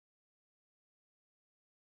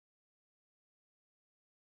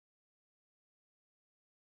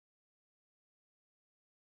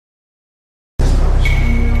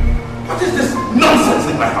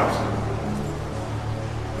my house.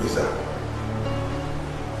 Lisa,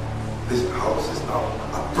 this house is now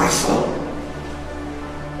a brothel.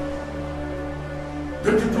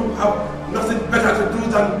 Don't you two have nothing better to do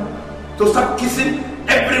than to start kissing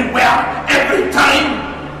everywhere, every time?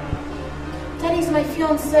 Daddy's my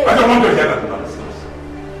fiancé. I don't want to hear that nonsense.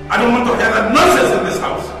 I don't want to hear that nonsense in this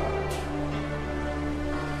house.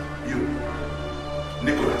 You,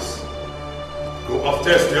 Nicholas, go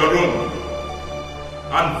upstairs to your room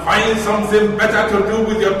and find something better to do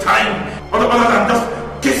with your time other than just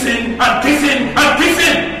kissing and kissing and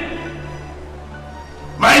kissing.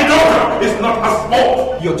 My daughter is not a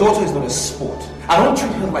sport. Your daughter is not a sport. I don't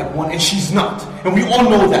treat her like one and she's not. And we all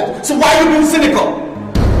know that. So why are you being cynical?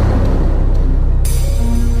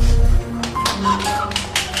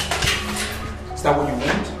 Is that what you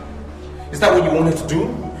want? Is that what you wanted to do?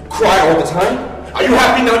 Cry all the time? Are you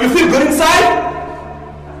happy now? You feel good inside?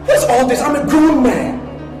 What's all this? I'm a grown man.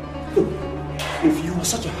 Look, if you are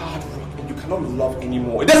such a hard rock, then you cannot love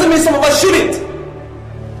anymore. It doesn't mean some of us shouldn't.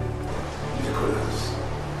 Nicholas,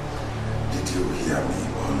 did you hear me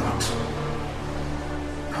or not?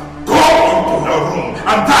 Now go into her room,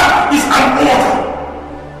 and that is an order.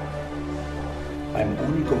 I'm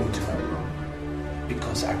only going to her room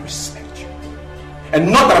because I respect you.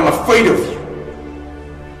 And not that I'm afraid of you.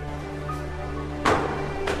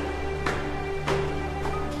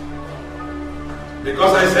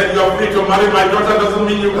 Because I said you're free to marry my daughter doesn't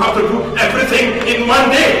mean you have to do everything in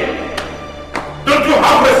one day. Don't you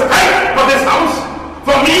have respect for this house?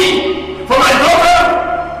 For me? For my daughter?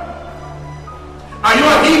 Are you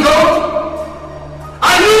a he-goat?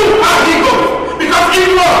 Are you a he-goat? Because if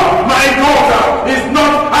you are my daughter,